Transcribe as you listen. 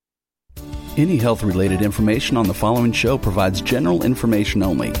Any health-related information on the following show provides general information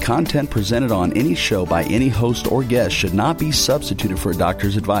only. Content presented on any show by any host or guest should not be substituted for a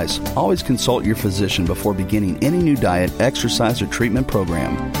doctor's advice. Always consult your physician before beginning any new diet, exercise, or treatment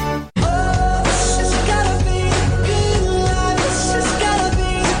program.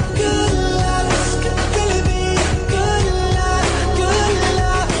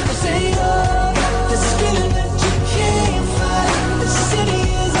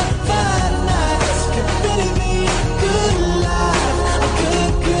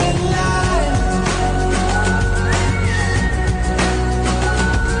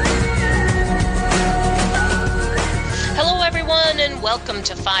 Welcome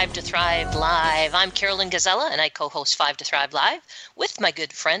to 5 to Thrive Live. I'm Carolyn Gazella, and I co-host 5 to Thrive Live with my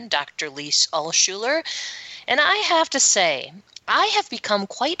good friend, Dr. Lise Alschuler. And I have to say, I have become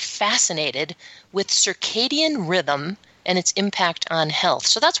quite fascinated with circadian rhythm and its impact on health.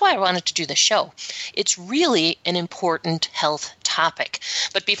 So that's why I wanted to do the show. It's really an important health topic.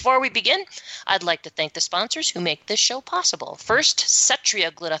 But before we begin, I'd like to thank the sponsors who make this show possible. First,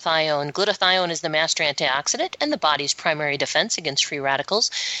 Cetria Glutathione. Glutathione is the master antioxidant and the body's primary defense against free radicals.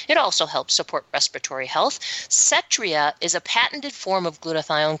 It also helps support respiratory health. Cetria is a patented form of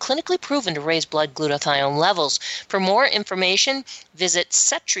glutathione clinically proven to raise blood glutathione levels. For more information, visit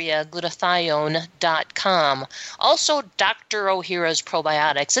cetriaglutathione.com. Also, Dr. Ohhira's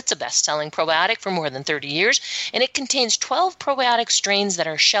Probiotics. It's a best-selling probiotic for more than 30 years, and it contains 12 probiotic strains that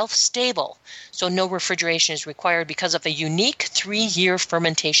are shelf-stable, so no refrigeration is required because of a unique 3-year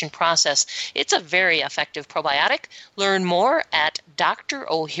fermentation process. It's a very effective probiotic. Learn more at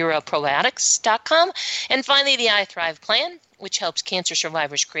DrOhhiraProbiotics.com. And finally, the iThrive Plan, which helps cancer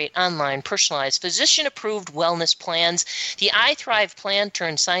survivors create online, personalized, physician-approved wellness plans. The iThrive Plan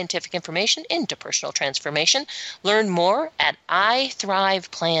turns scientific information into personal transformation. Learn more at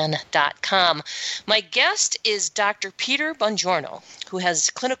ithriveplan.com. My guest is Dr. Peter Bongiorno, who has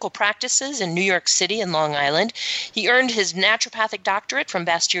clinical practices in New York City and Long Island. He earned his naturopathic doctorate from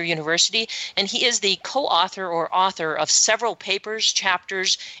Bastyr University, and he is the co-author or author of several papers,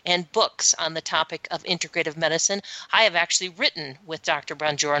 chapters, and books on the topic of integrative medicine. I have actually written with Dr.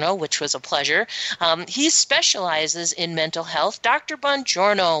 Bongiorno, which was a pleasure. He specializes in mental health. Dr.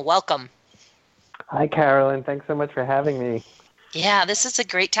 Bongiorno, welcome. Hi, Carolyn. Thanks so much for having me. Yeah, this is a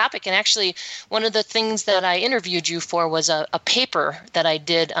great topic. And actually, one of the things that I interviewed you for was a paper that I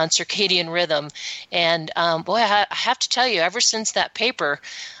did on circadian rhythm. And boy, I have to tell you, ever since that paper,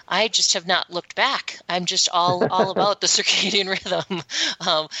 I just have not looked back. I'm just all about the circadian rhythm.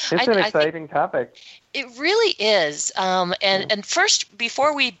 It's an exciting topic. It really is. And first,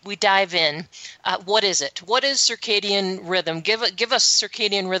 before we dive in, what is it? What is circadian rhythm? Give us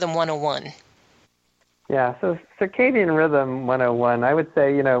circadian rhythm 101. Yeah, so circadian rhythm 101, I would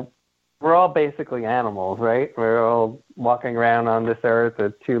say, we're all basically animals, right? We're all walking around on this earth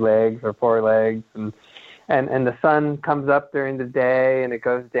with 2 legs or 4 legs, and the sun comes up during the day and it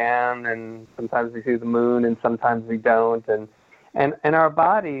goes down, and sometimes we see the moon and sometimes we don't, and our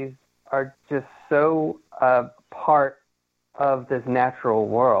bodies are just so part of this natural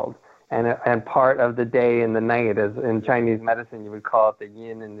world and part of the day and the night. As in Chinese medicine, you would call it the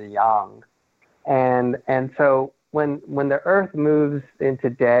yin and the yang. And so when the earth moves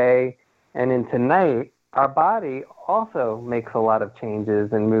into day and into night, our body also makes a lot of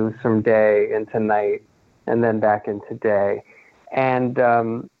changes and moves from day into night and then back into day. And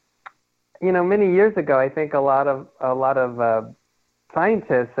many years ago, I think a lot of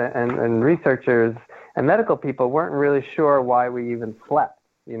scientists and researchers and medical people weren't really sure why we even slept.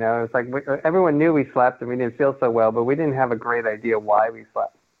 It's like everyone knew we slept and we didn't feel so well, but we didn't have a great idea why we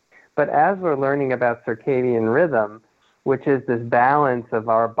slept. But as we're learning about circadian rhythm, which is this balance of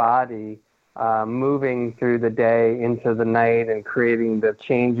our body moving through the day into the night and creating the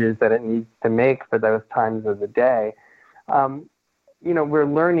changes that it needs to make for those times of the day, we're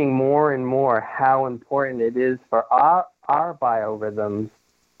learning more and more how important it is for our biorhythms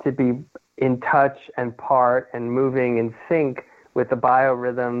to be in touch and part and moving in sync with the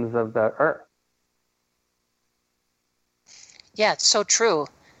biorhythms of the earth. Yeah, it's so true.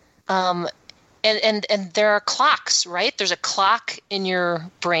 And there are clocks, right? There's a clock in your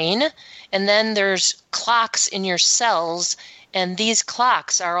brain, and then there's clocks in your cells, and these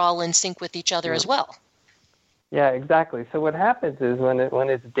clocks are all in sync with each other as well. Yeah, exactly. So what happens is when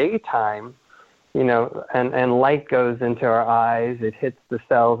it's daytime, and light goes into our eyes, it hits the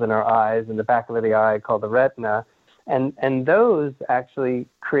cells in our eyes in the back of the eye called the retina, and those actually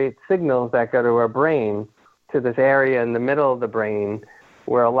create signals that go to our brain, to this area in the middle of the brain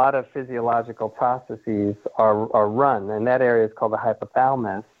where a lot of physiological processes are run, and that area is called the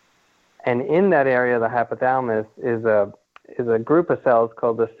hypothalamus. And in that area of the hypothalamus is a group of cells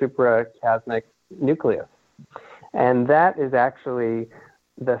called the suprachiasmatic nucleus. And that is actually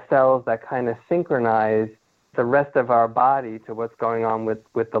the cells that kind of synchronize the rest of our body to what's going on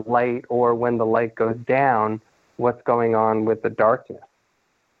with the light, or when the light goes down, what's going on with the darkness.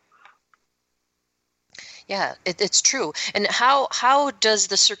 Yeah, it's true. And how does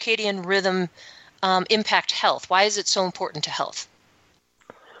the circadian rhythm impact health? Why is it so important to health?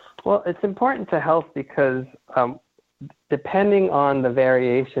 Well, it's important to health because depending on the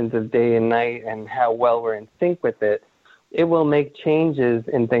variations of day and night and how well we're in sync with it, it will make changes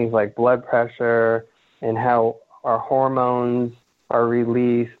in things like blood pressure and how our hormones are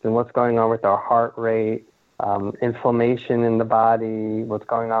released and what's going on with our heart rate, inflammation in the body, what's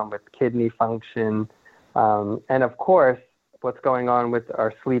going on with kidney function, and of course, what's going on with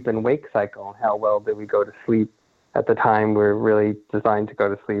our sleep and wake cycle. How well do we go to sleep at the time we're really designed to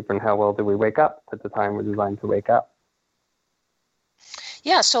go to sleep, and how well do we wake up at the time we're designed to wake up?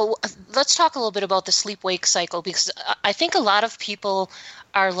 Yeah, so let's talk a little bit about the sleep-wake cycle, because I think a lot of people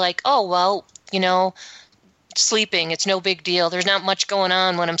are like, oh, well, sleeping, it's no big deal. There's not much going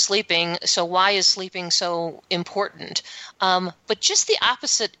on when I'm sleeping, so why is sleeping so important? But just the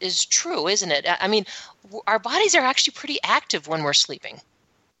opposite is true, isn't it? I mean, our bodies are actually pretty active when we're sleeping.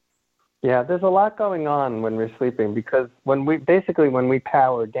 Yeah, there's a lot going on when we're sleeping, because when we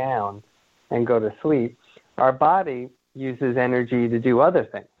power down and go to sleep, our body uses energy to do other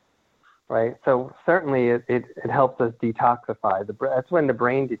things, right? So certainly it helps us detoxify. That's when the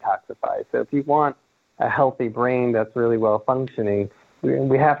brain detoxifies. So if you want a healthy brain that's really well functioning,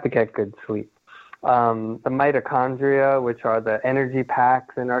 we have to get good sleep. The mitochondria, which are the energy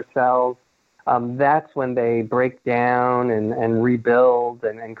packs in our cells, that's when they break down and rebuild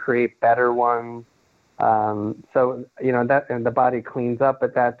and create better ones. So, that, and the body cleans up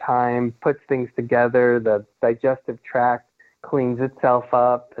at that time, puts things together, the digestive tract cleans itself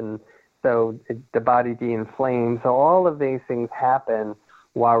up, and so the body de-inflames. So all of these things happen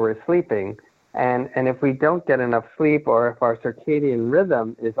while we're sleeping. And if we don't get enough sleep, or if our circadian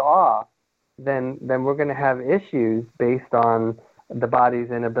rhythm is off, then we're going to have issues based on the body's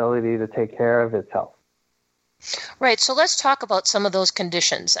inability to take care of itself. Right. So let's talk about some of those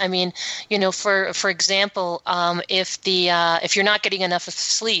conditions. I mean, for example, if you're not getting enough of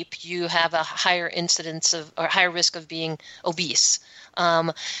sleep, you have a higher incidence of, or higher risk of being obese.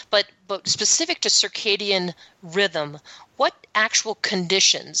 But specific to circadian rhythm, what actual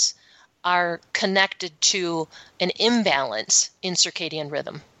conditions are connected to an imbalance in circadian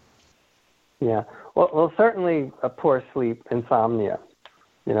rhythm? Yeah. Well, certainly a poor sleep, insomnia.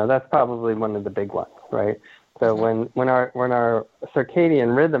 That's probably one of the big ones, right? So when our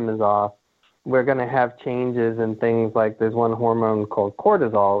circadian rhythm is off, we're going to have changes in things like there's one hormone called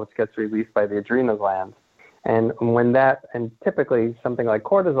cortisol, which gets released by the adrenal glands. And and typically something like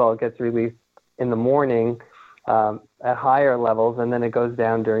cortisol gets released in the morning at higher levels, and then it goes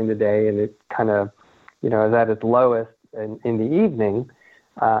down during the day, and it kind of, is at its lowest in the evening.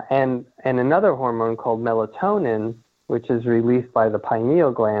 And another hormone called melatonin, which is released by the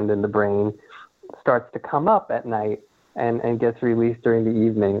pineal gland in the brain, starts to come up at night and gets released during the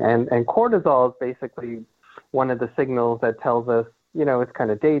evening. And cortisol is basically one of the signals that tells us, it's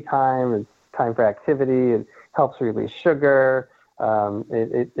kind of daytime, it's time for activity, it helps release sugar.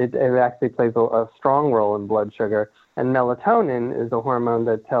 It actually plays a strong role in blood sugar. And melatonin is a hormone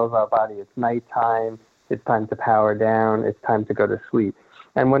that tells our body it's nighttime, it's time to power down, it's time to go to sleep.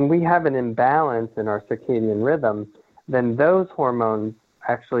 And when we have an imbalance in our circadian rhythm, then those hormones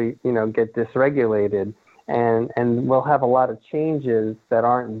actually, get dysregulated, and we'll have a lot of changes that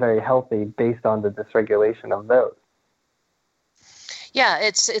aren't very healthy based on the dysregulation of those. Yeah,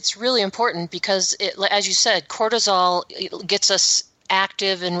 it's really important because, as you said, cortisol gets us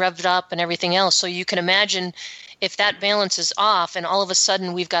active and revved up and everything else. So you can imagine if that balance is off and all of a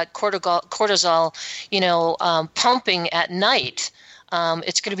sudden we've got cortisol pumping at night,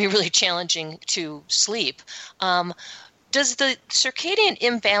 it's going to be really challenging to sleep. Does the circadian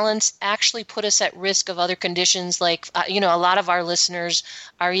imbalance actually put us at risk of other conditions like, a lot of our listeners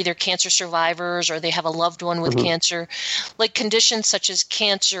are either cancer survivors or they have a loved one with cancer, like conditions such as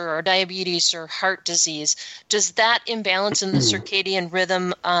cancer or diabetes or heart disease? Does that imbalance in the circadian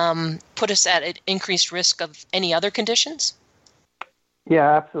rhythm put us at an increased risk of any other conditions?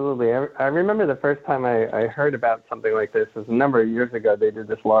 Yeah, absolutely. I remember the first time I heard about something like this was a number of years ago. They did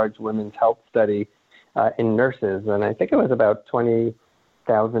this large women's health study in nurses, and I think it was about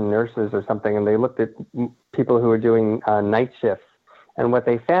 20,000 nurses or something, and they looked at people who were doing night shifts, and what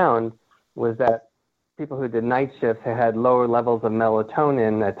they found was that people who did night shifts who had lower levels of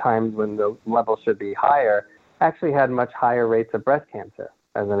melatonin at times when the level should be higher actually had much higher rates of breast cancer,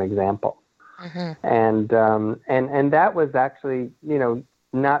 as an example. Mm-hmm. And that was actually,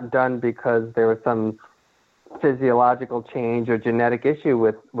 not done because there was some physiological change or genetic issue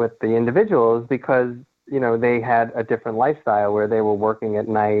with the individuals, because they had a different lifestyle where they were working at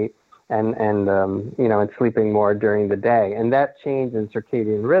night and sleeping more during the day, and that change in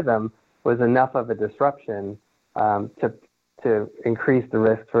circadian rhythm was enough of a disruption to increase the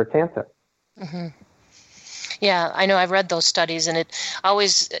risk for cancer. Mm-hmm. Yeah, I know. I've read those studies, and it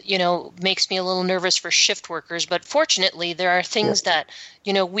always, makes me a little nervous for shift workers. But fortunately, there are things that,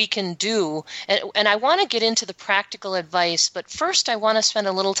 we can do. And I want to get into the practical advice, but first I want to spend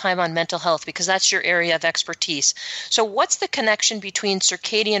a little time on mental health, because that's your area of expertise. So what's the connection between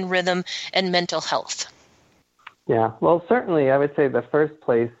circadian rhythm and mental health? Yeah, well, certainly I would say the first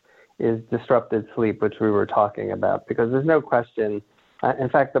place is disrupted sleep, which we were talking about, because there's no question. In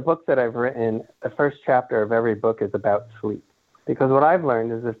fact, the book that I've written, the first chapter of every book is about sleep. Because what I've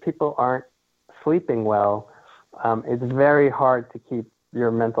learned is if people aren't sleeping well, it's very hard to keep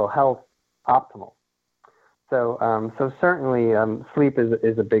your mental health optimal. So certainly sleep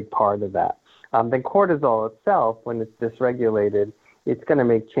is a big part of that. Then cortisol itself, when it's dysregulated, it's going to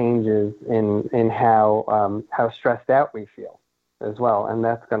make changes in how stressed out we feel as well. And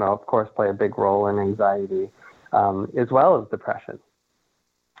that's going to, of course, play a big role in anxiety as well as depression.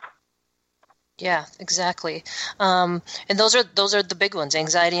 Yeah, exactly. And those are the big ones,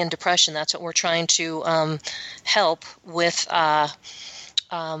 anxiety and depression. That's what we're trying to help with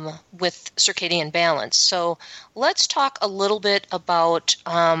circadian balance. So let's talk a little bit about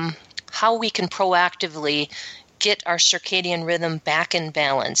how we can proactively get our circadian rhythm back in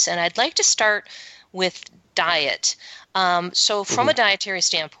balance. And I'd like to start with diet. So from a dietary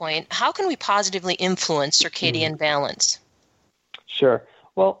standpoint, how can we positively influence circadian balance? Sure.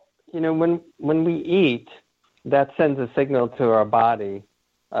 Well, when we eat, that sends a signal to our body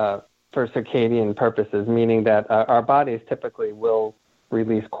for circadian purposes, meaning that our bodies typically will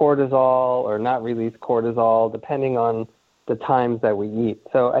release cortisol or not release cortisol, depending on the times that we eat.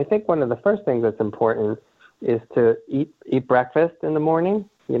 So I think one of the first things that's important is to eat breakfast in the morning,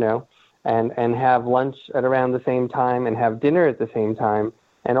 and have lunch at around the same time and have dinner at the same time,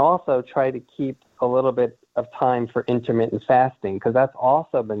 and also try to keep a little bit of time for intermittent fasting, because that's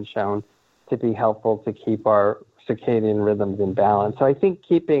also been shown to be helpful to keep our circadian rhythms in balance. So I think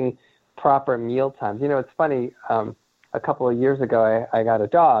keeping proper meal times. It's funny, a couple of years ago I got a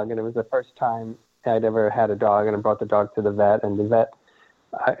dog, and it was the first time I'd ever had a dog, and I brought the dog to the vet, and the vet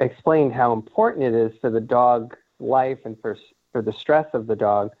explained how important it is for the dog's life and for the stress of the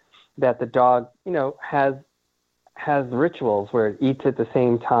dog that the dog, has rituals where it eats at the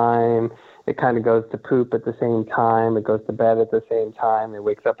same time, it kind of goes to poop at the same time, it goes to bed at the same time, it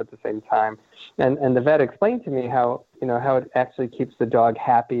wakes up at the same time. And the vet explained to me how it actually keeps the dog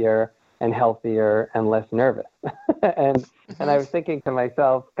happier and healthier and less nervous. and I was thinking to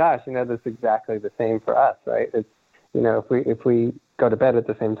myself, gosh, that's exactly the same for us, right? It's, if we go to bed at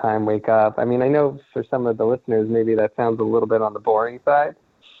the same time, wake up. I mean, I know for some of the listeners, maybe that sounds a little bit on the boring side,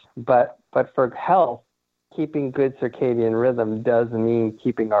 but for health, keeping good circadian rhythm does mean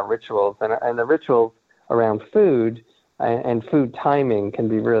keeping our rituals, and the rituals around food and food timing can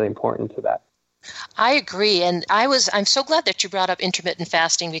be really important to that. I agree, and I'm so glad that you brought up intermittent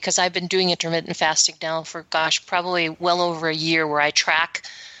fasting, because I've been doing intermittent fasting now for, probably well over a year, where I track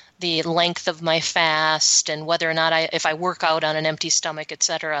the length of my fast and whether or not if I work out on an empty stomach,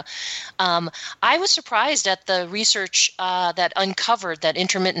 etc. I was surprised at the research that uncovered that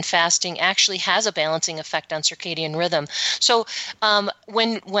intermittent fasting actually has a balancing effect on circadian rhythm. So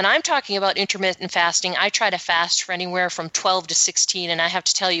when I'm talking about intermittent fasting, I try to fast for anywhere from 12 to 16, and I have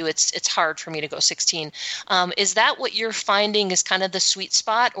to tell you, it's hard for me to go 16. Is that what you're finding is kind of the sweet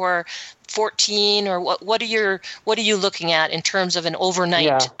spot, or 14, or what are you looking at in terms of an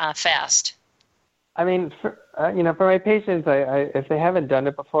overnight fast? I mean, for my patients, I if they haven't done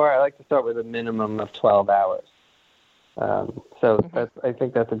it before, I like to start with a minimum of 12 hours. I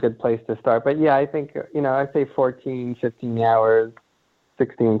think that's a good place to start. But I think I'd say 14, 15 hours,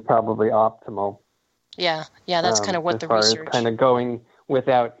 16 is probably optimal. Yeah, that's kind of what the research. As far as kind of going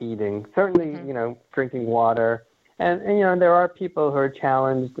without eating. Certainly, drinking water. And there are people who are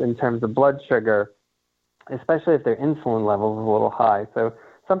challenged in terms of blood sugar, especially if their insulin levels are a little high. So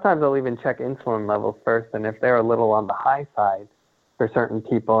sometimes I'll even check insulin levels first, and if they're a little on the high side for certain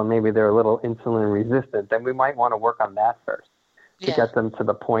people, and maybe they're a little insulin resistant, then we might want to work on that first to get them to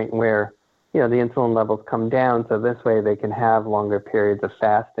the point where, the insulin levels come down, so this way they can have longer periods of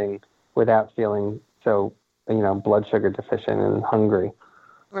fasting without feeling so, blood sugar deficient and hungry.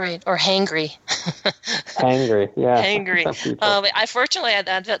 Right, or hangry. Hangry, yeah. Hangry. Fortunately,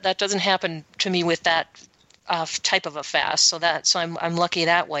 that doesn't happen to me with that type of a fast, so I'm lucky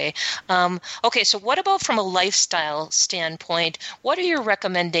that way. Okay, so what about from a lifestyle standpoint? What are your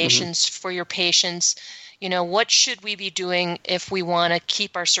recommendations for your patients? What should we be doing if we want to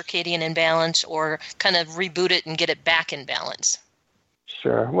keep our circadian in balance, or kind of reboot it and get it back in balance?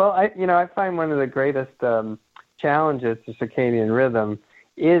 Sure. Well, I find one of the greatest challenges to circadian rhythm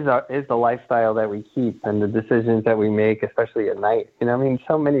is the lifestyle that we keep and the decisions that we make, especially at night.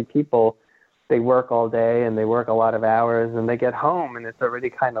 So many people, they work all day and they work a lot of hours, and they get home and it's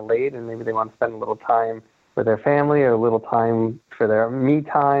already kind of late, and maybe they want to spend a little time with their family or a little time for their me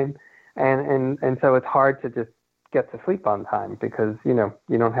time, and so it's hard to just get to sleep on time because you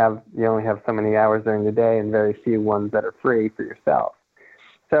only have so many hours during the day and very few ones that are free for yourself.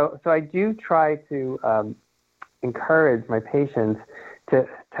 So I do try to encourage my patients to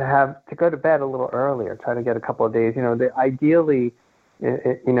go to bed a little earlier. Try to get a couple of days. Ideally,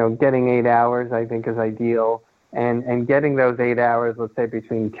 getting 8 hours I think is ideal, and getting those 8 hours, let's say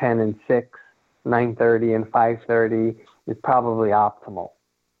between 10 and 6, 9:30 and 5:30 is probably optimal,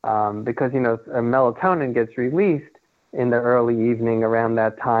 because melatonin gets released in the early evening around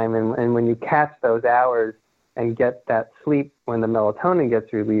that time, and when you catch those hours and get that sleep when the melatonin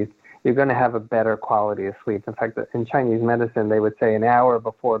gets released, you're going to have a better quality of sleep. In fact, in Chinese medicine, they would say an hour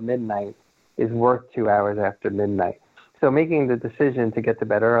before midnight is worth 2 hours after midnight. So making the decision to get to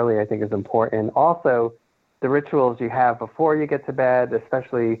bed early, I think, is important. Also, the rituals you have before you get to bed,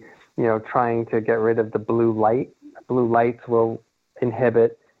 especially, trying to get rid of the blue light. Blue lights will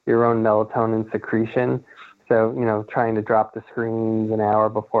inhibit your own melatonin secretion. So, trying to drop the screens an hour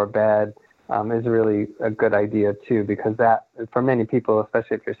before bed is really a good idea too, because that, for many people,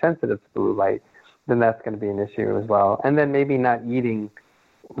 especially if you're sensitive to blue light, then that's going to be an issue as well. And then maybe not eating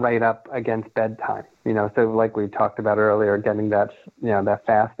right up against bedtime, so like we talked about earlier, getting that, that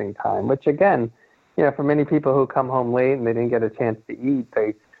fasting time, which again, for many people who come home late and they didn't get a chance to eat,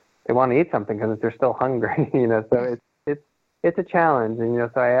 they want to eat something because they're still hungry, so it's a challenge. And,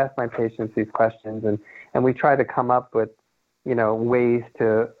 so I ask my patients these questions, and we try to come up with, ways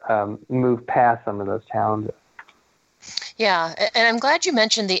to move past some of those challenges. Yeah, and I'm glad you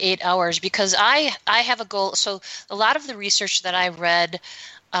mentioned the 8 hours, because I have a goal. So a lot of the research that I read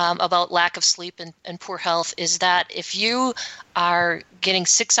about lack of sleep and poor health is that if you are getting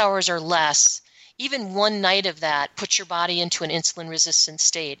 6 hours or less, even one night of that puts your body into an insulin-resistant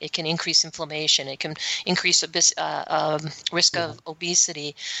state. It can increase inflammation. It can increase risk of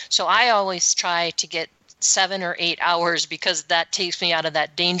obesity. So I always try to get 7 or 8 hours, because that takes me out of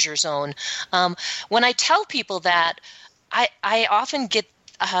that danger zone. When I tell people that, I often get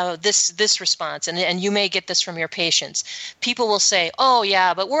this response, and you may get this from your patients. People will say, "Oh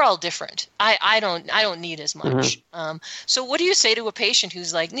yeah, but we're all different. I don't need as much." So what do you say to a patient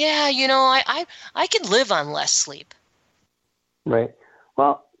who's like, "Yeah, I can live on less sleep"? Right.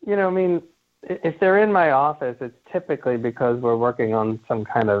 Well, if they're in my office, it's typically because we're working on some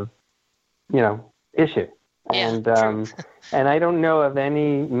kind of, issue. And and I don't know of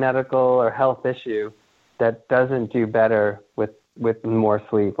any medical or health issue that doesn't do better with more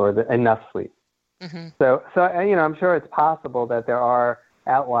sleep or enough sleep. So I'm sure it's possible that there are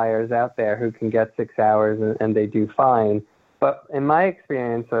outliers out there who can get 6 hours and they do fine. But in my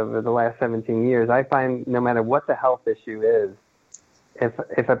experience over the last 17 years, I find no matter what the health issue is,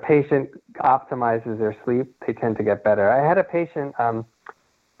 if a patient optimizes their sleep, they tend to get better. I had a patient a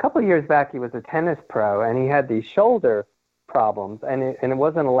couple of years back. He was a tennis pro, and he had these shoulder problems, and it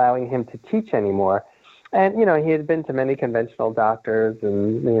wasn't allowing him to teach anymore. And, he had been to many conventional doctors,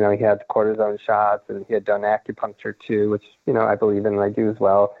 and, he had cortisone shots, and he had done acupuncture too, which, I believe in and I do as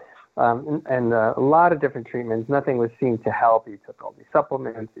well. And a lot of different treatments. Nothing was seen to help. He took all these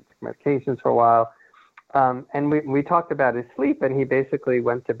supplements. He took medications for a while. And we talked about his sleep, and he basically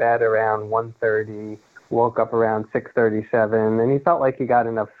went to bed around 1:30, woke up around 6:37, and he felt like he got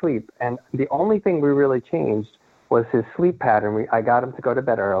enough sleep. And the only thing we really changed was his sleep pattern. I got him to go to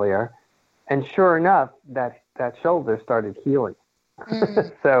bed earlier, and sure enough, that shoulder started healing.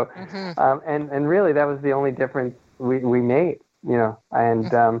 So, and really that was the only difference we made, and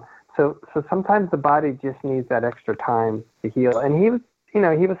so sometimes the body just needs that extra time to heal. And he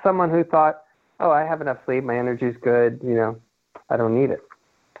was someone who thought, oh, I have enough sleep, my energy's good, I don't need it.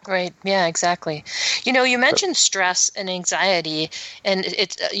 Right. Yeah, exactly. You mentioned stress and anxiety, and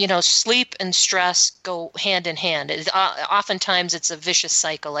it's, sleep and stress go hand in hand. Oftentimes it's a vicious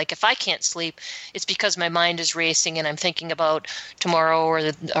cycle. Like if I can't sleep, it's because my mind is racing and I'm thinking about tomorrow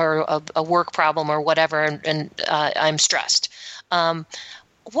or a work problem or whatever, and I'm stressed.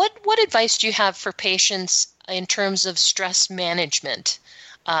 What advice do you have for patients in terms of stress management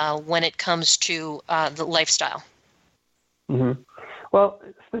when it comes to the lifestyle? Mm-hmm. Well,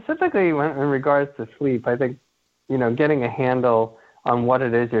 specifically in regards to sleep, I think, getting a handle on what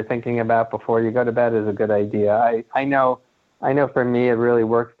it is you're thinking about before you go to bed is a good idea. I know for me it really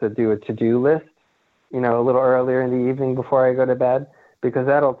works to do a to-do list, a little earlier in the evening before I go to bed, because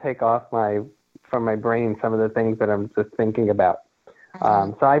that'll take off from my brain some of the things that I'm just thinking about.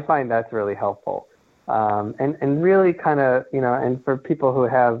 So I find that's really helpful. And really kind of, and for people who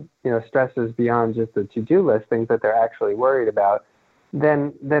have, stresses beyond just a to-do list, things that they're actually worried about,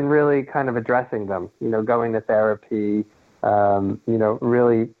 then really kind of addressing them, going to therapy,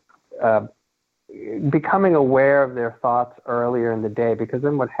 really becoming aware of their thoughts earlier in the day, because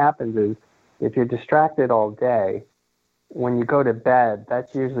then what happens is if you're distracted all day, when you go to bed,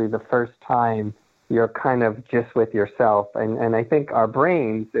 that's usually the first time you're kind of just with yourself. And I think our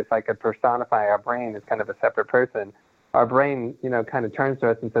brains, if I could personify our brain as kind of a separate person, our brain, kind of turns to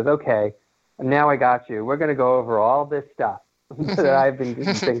us and says, okay, now I got you. We're going to go over all this stuff that I've been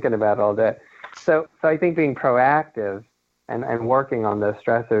thinking about all day. So I think being proactive and working on those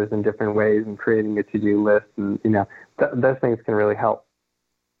stressors in different ways and creating a to-do list, and, those things can really help.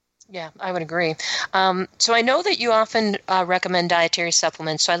 Yeah, I would agree. So I know that you often recommend dietary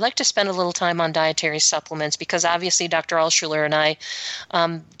supplements. So I'd like to spend a little time on dietary supplements, because obviously Dr. Alschuler and I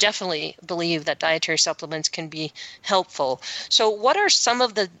definitely believe that dietary supplements can be helpful. So what are some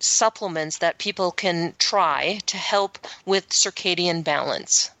of the supplements that people can try to help with circadian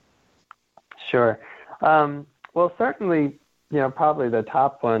balance? Sure. Well, certainly, probably the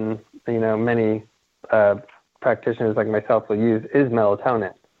top one, many practitioners like myself will use is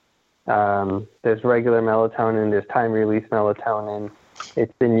melatonin. There's regular melatonin, there's time-release melatonin.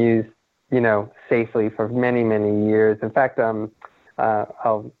 It's been used, safely for many, many years. In fact, I'm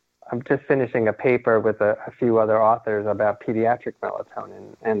just finishing a paper with a few other authors about pediatric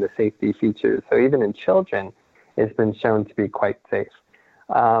melatonin and the safety features. So even in children, it's been shown to be quite safe.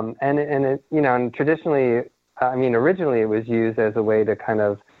 And traditionally, originally it was used as a way to kind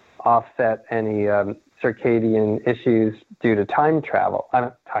of offset any circadian issues due to due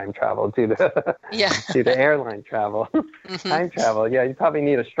to airline travel. Mm-hmm. Time travel, yeah, you probably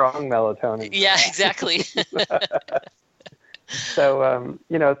need a strong melatonin. Yeah, exactly. So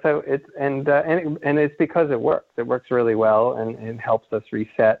so it's and it's because it works. It works really well, and it helps us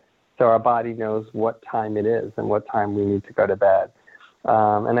reset, so our body knows what time it is and what time we need to go to bed.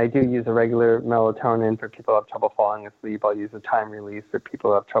 And I do use a regular melatonin for people who have trouble falling asleep. I'll use a time release for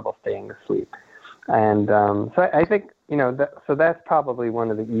people who have trouble staying asleep. And so I think, so that's probably one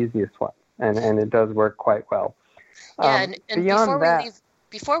of the easiest ones, and it does work quite well. Yeah, and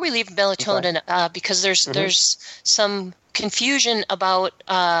before we leave melatonin, because there's some confusion about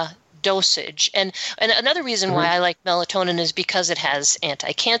dosage, and another reason why I like melatonin is because it has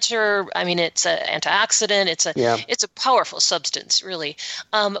anti-cancer. It's an antioxidant. It's a powerful substance, really.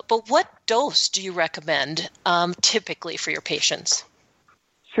 But what dose do you recommend typically for your patients?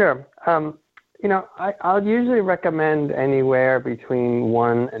 Sure. I'll usually recommend anywhere between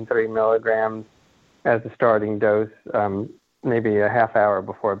 1 and 3 milligrams as a starting dose, maybe a half hour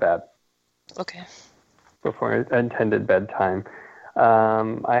before bed. Okay. Before intended bedtime.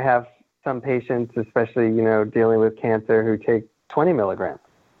 I have some patients, especially, dealing with cancer, who take 20 milligrams.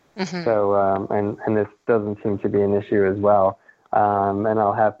 Mm-hmm. So, and this doesn't seem to be an issue as well. And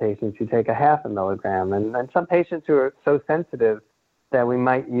I'll have patients who take a half a milligram, and some patients who are so sensitive that we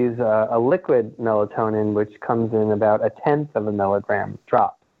might use a liquid melatonin, which comes in about 1/10 of a milligram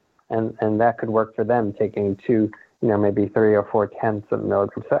drop. And that could work for them, taking 2, maybe 3 or 4/10 of a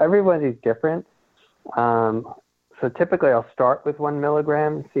milligram. So everybody's different. So typically I'll start with 1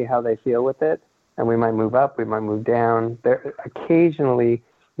 milligram, see how they feel with it, and we might move up, we might move down. Occasionally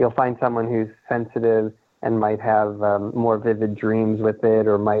you'll find someone who's sensitive and might have more vivid dreams with it,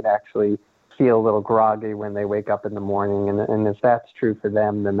 or might actually feel a little groggy when they wake up in the morning, and if that's true for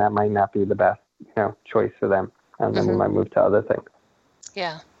them, then that might not be the best choice for them, and then we might move to other things.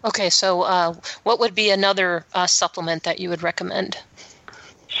 Yeah. Okay. So what would be another supplement that you would recommend?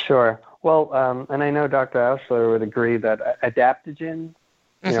 Sure. Well, and I know Dr. Alschuler would agree that adaptogens,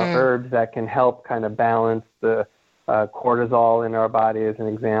 herbs that can help kind of balance the cortisol in our body, as an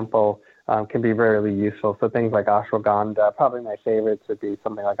example, can be very useful. So things like ashwagandha, probably my favorites would be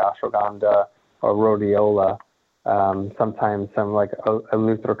something like ashwagandha, or rhodiola. Sometimes some like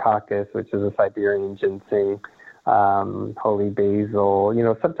Eleutherococcus, which is a Siberian ginseng, holy basil.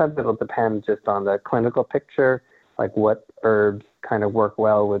 Sometimes it'll depend just on the clinical picture, like what herbs kind of work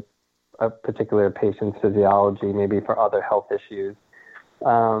well with a particular patient's physiology, maybe for other health issues.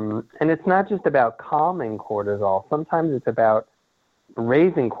 And it's not just about calming cortisol. Sometimes it's about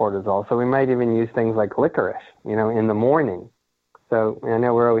raising cortisol. So we might even use things like licorice, in the morning. So I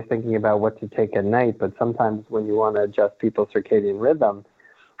know we're always thinking about what to take at night, but sometimes when you want to adjust people's circadian rhythm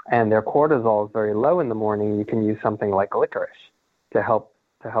and their cortisol is very low in the morning, you can use something like licorice to help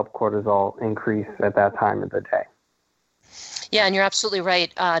cortisol increase at that time of the day. Yeah, and you're absolutely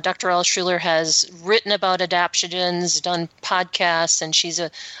right. Dr. Alschuler has written about adaptogens, done podcasts, and she's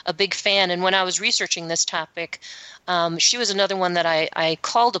a big fan. And when I was researching this topic, she was another one that I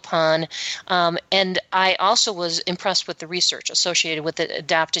called upon. And I also was impressed with the research associated with the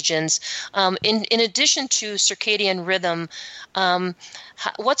adaptogens. In addition to circadian rhythm,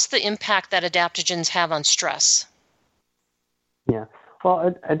 what's the impact that adaptogens have on stress? Yeah.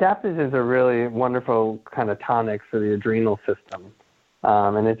 Well, adaptogens are really wonderful kind of tonics for the adrenal system,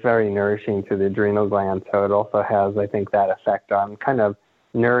 and it's very nourishing to the adrenal gland. So it also has, I think, that effect on kind of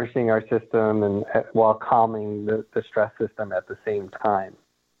nourishing our system and while calming the stress system at the same time.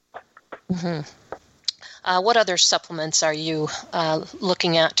 Mm-hmm. What other supplements are you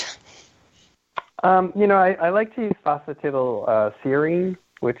looking at? I like to use phosphatidylserine,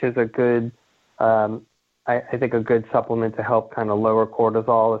 which is a good I think a good supplement to help kind of lower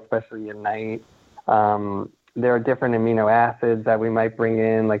cortisol, especially at night. There are different amino acids that we might bring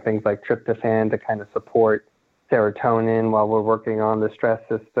in, like things like tryptophan to kind of support serotonin while we're working on the stress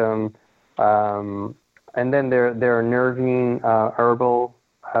system. And then there are nervine herbal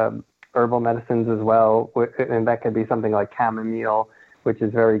medicines as well, and that could be something like chamomile, which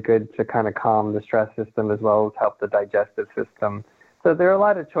is very good to kind of calm the stress system as well as help the digestive system. So there are a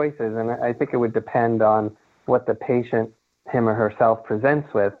lot of choices, and I think it would depend on what the patient, him or herself,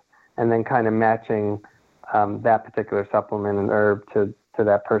 presents with, and then kind of matching that particular supplement and herb to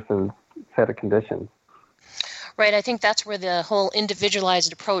that person's set of conditions. Right. I think that's where the whole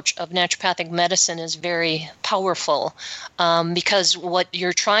individualized approach of naturopathic medicine is very powerful, because what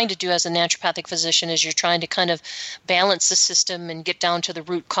you're trying to do as a naturopathic physician is you're trying to kind of balance the system and get down to the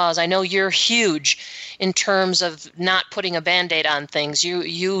root cause. I know you're huge in terms of not putting a Band-Aid on things.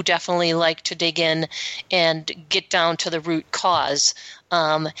 You definitely like to dig in and get down to the root cause.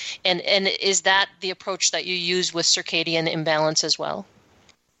 And is that the approach that you use with circadian imbalance as well?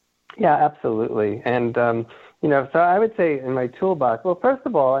 Yeah, absolutely. And so I would say in my toolbox, well, first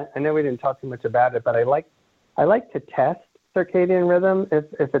of all, I know we didn't talk too much about it, but I like to test circadian rhythm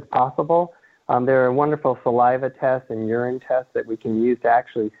if it's possible. There are wonderful saliva tests and urine tests that we can use to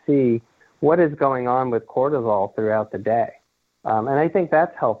actually see what is going on with cortisol throughout the day. And I think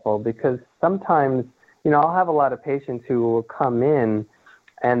that's helpful because sometimes, I'll have a lot of patients who will come in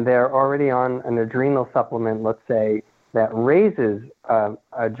and they're already on an adrenal supplement, let's say, that raises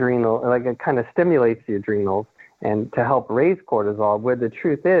adrenal, like it kind of stimulates the adrenals and to help raise cortisol, where the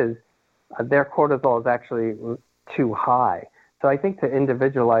truth is their cortisol is actually too high. So I think to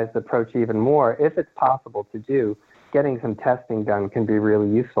individualize the approach even more, if it's possible to do, getting some testing done can be really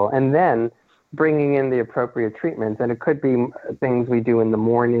useful. And then bringing in the appropriate treatments. And it could be things we do in the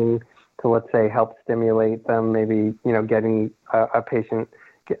morning to, let's say, help stimulate them, maybe, getting a patient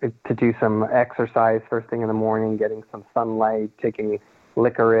to do some exercise first thing in the morning, getting some sunlight, taking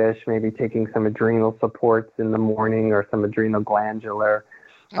licorice, maybe taking some adrenal supports in the morning or some adrenal glandular,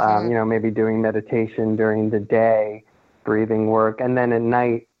 maybe doing meditation during the day, breathing work, and then at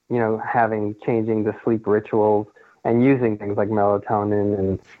night, changing the sleep rituals and using things like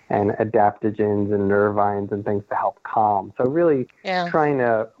melatonin and adaptogens and nervines and things to help calm. So really trying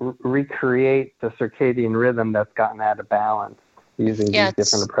to recreate the circadian rhythm that's gotten out of balance using these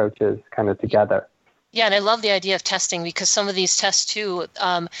different approaches kind of together. Yeah, and I love the idea of testing because some of these tests, too,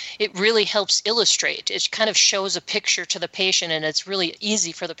 it really helps illustrate. It kind of shows a picture to the patient, and it's really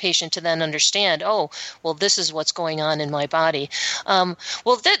easy for the patient to then understand, this is what's going on in my body.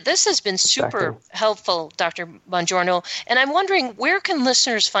 This has been super helpful, Dr. Bongiorno, and I'm wondering, where can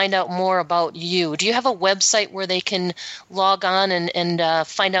listeners find out more about you? Do you have a website where they can log on and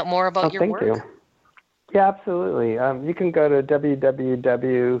find out more about your work? Thank you. Yeah, absolutely. You can go to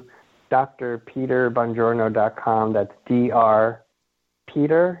www.drpeterbongiorno.com. That's Dr.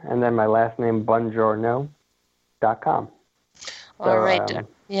 Peter, and then my last name, Bongiorno.com. All right.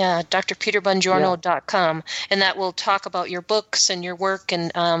 Yeah, drpeterbongiorno.com, and that will talk about your books and your work.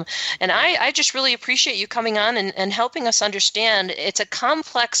 And I just really appreciate you coming on and helping us understand. It's a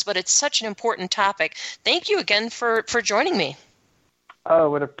complex, but it's such an important topic. Thank you again for joining me. Oh,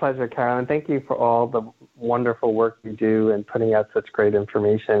 what a pleasure, Carolyn. Thank you for all the wonderful work you do and putting out such great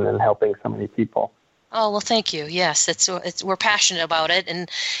information and helping so many people. Oh, well, thank you. Yes, we're passionate about it. And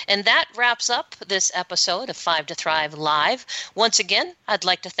that wraps up this episode of 5 to Thrive Live. Once again, I'd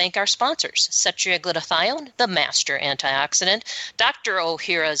like to thank our sponsors, Cetria Glutathione, the master antioxidant, Dr.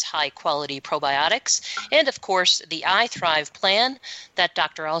 Ohhira's high-quality probiotics, and, of course, the iThrive plan that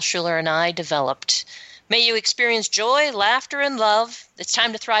Dr. Alschuler and I developed. May you experience joy, laughter, and love. It's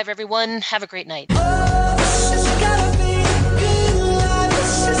time to thrive, everyone. Have a great night.